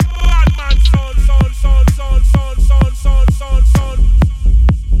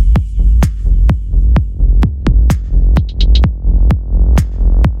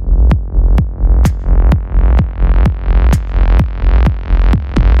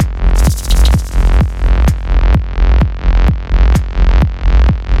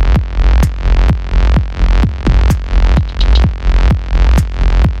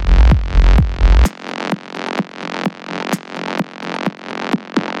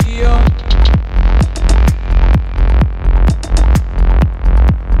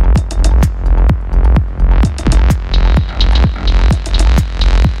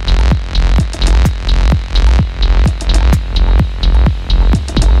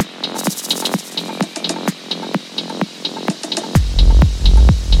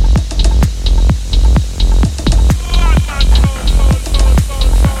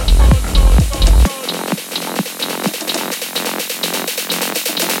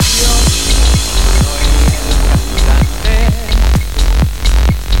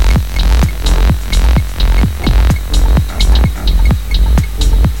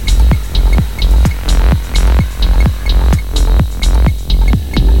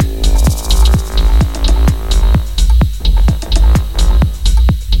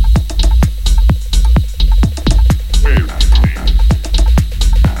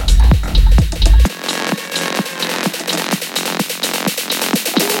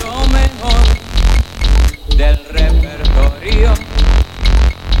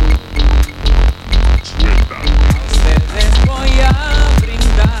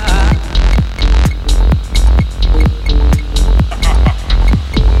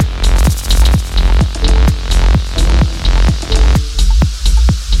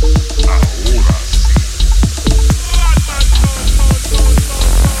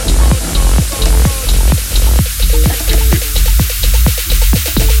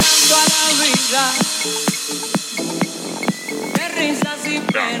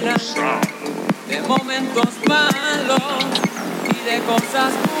buenas, de momentos malos y de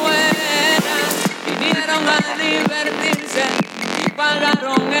cosas buenas. Vinieron a divertirse y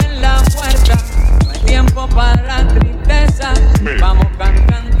pagaron en la puerta. No hay tiempo para tristeza, vamos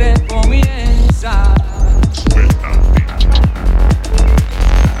cantante, comienza.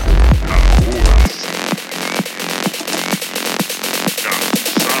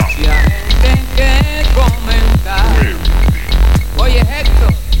 Si hay gente que comentar, oye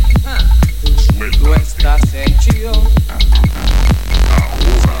Héctor, tú estás hecho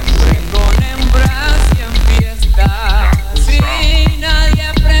siempre con hembras y en fiesta. Si nadie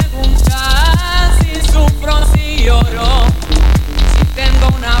pregunta si sufro, si lloro, si tengo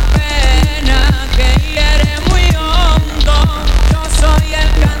una pena que hiere muy hondo, yo soy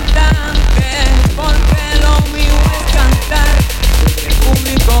el cantante, porque lo mío es cantar. El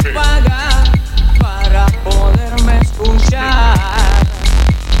público paga para poderme escuchar.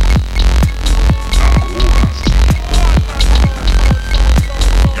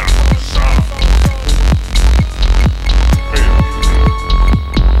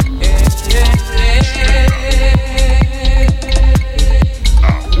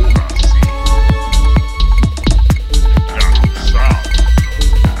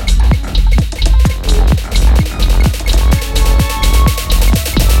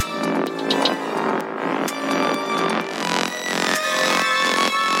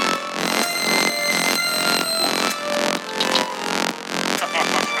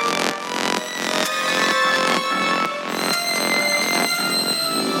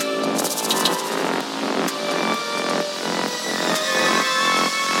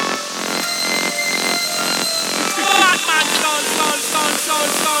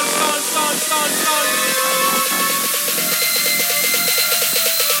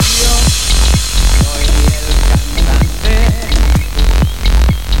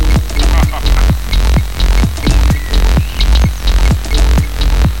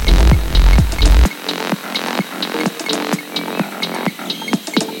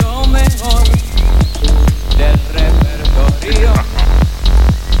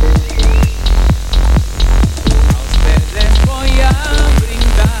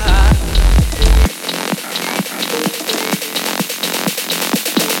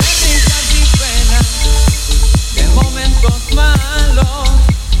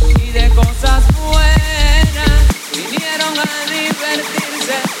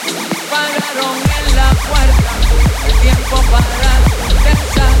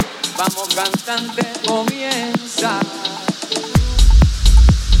 Vamos cantante, comienza.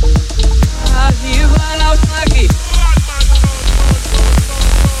 Arriba la aquí.